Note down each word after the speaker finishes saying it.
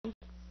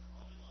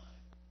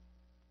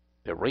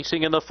They're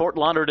racing in the Fort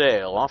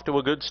Lauderdale, off to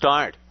a good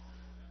start.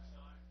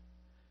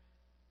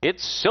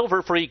 It's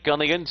Silver Freak on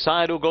the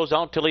inside who goes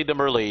out to lead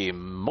them early.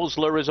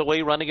 Mosler is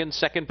away running in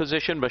second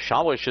position.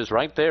 Mashawish is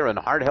right there and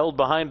hard held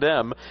behind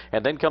them.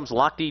 And then comes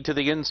Lochte to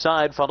the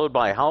inside, followed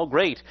by How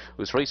Great,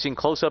 who's racing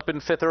close up in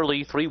fifth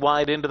early, 3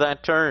 wide into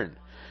that turn.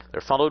 They're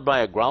followed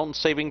by a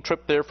ground-saving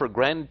trip there for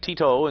Grand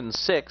Tito in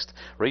sixth,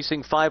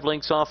 racing 5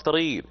 lengths off the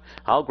lead.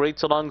 How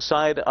Great's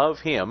alongside of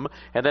him,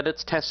 and then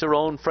it's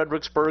Tesserone,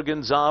 Fredericksburg,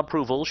 and Za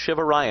Approval,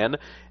 Shiva Ryan,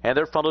 and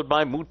they're followed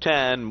by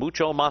Mutan.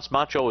 Mucho Mas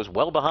Macho is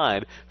well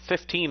behind,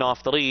 15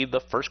 off the lead, the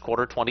first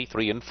quarter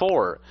 23 and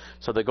 4.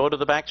 So they go to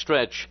the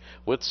backstretch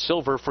with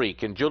Silver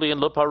Freak and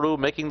Julien Leparoux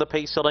making the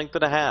pace a length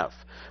and a half.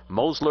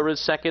 Mosler is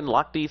second,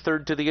 Lochte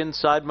third to the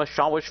inside,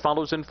 Mashawish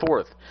follows in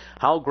fourth.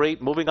 How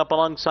Great moving up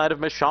alongside of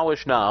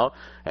Mashawish now,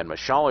 and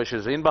Mashawish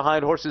is in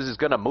behind horses, is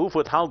going to move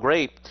with How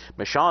Great.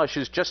 Mashawish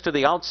is just to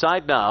the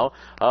outside now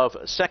of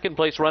second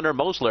place runner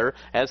Mosler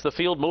as the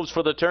field moves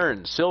for the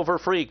turn. Silver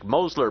Freak,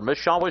 Mosler,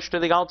 Mashawish to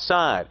the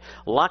outside.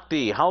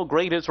 Lochte, How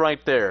Great is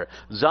right there.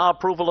 Za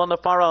Approval on the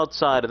far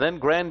outside, and then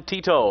Grand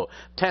Tito.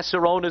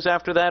 Tesserone is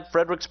after that,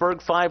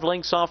 Fredericksburg 5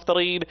 lengths off the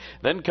lead.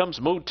 Then comes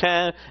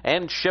Mutan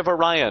and Shiva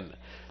Ryan.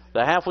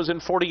 The half was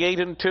in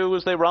 48 and 2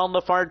 as they round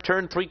the far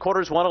turn,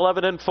 3/4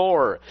 111 and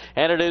 4.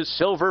 And it is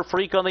Silver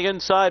Freak on the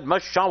inside.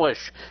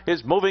 Mashawish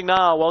is moving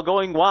now while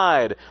going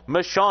wide.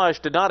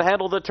 Mashawish did not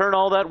handle the turn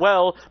all that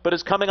well, but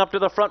is coming up to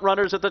the front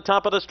runners at the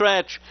top of the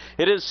stretch.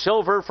 It is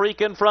Silver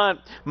Freak in front.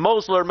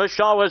 Mosler,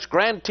 Mashawish,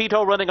 Grand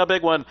Tito running a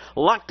big one.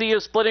 Lochte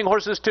is splitting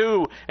horses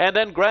too. And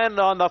then Grand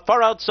on the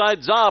far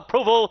outside, Za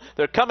Approval.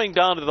 They're coming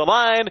down to the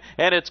line,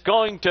 and it's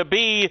going to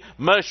be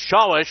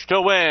Mashawish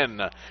to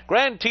win.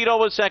 Grand Tito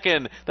was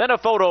second. Then a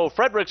photo,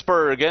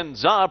 Fredericksburg and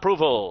Za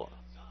Approval.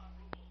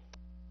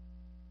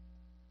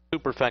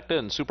 Superfecta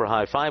and Super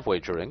High 5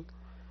 wagering.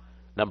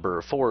 Number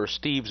 4,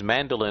 Steve's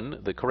Mandolin,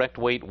 the correct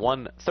weight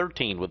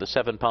 113 with a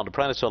 7-pound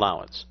apprentice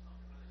allowance.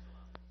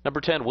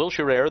 Number 10,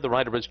 Wilshire Air, the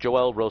rider is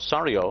Joel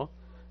Rosario,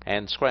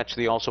 and scratch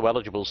the also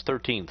eligibles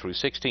 13 through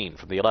 16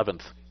 from the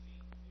 11th.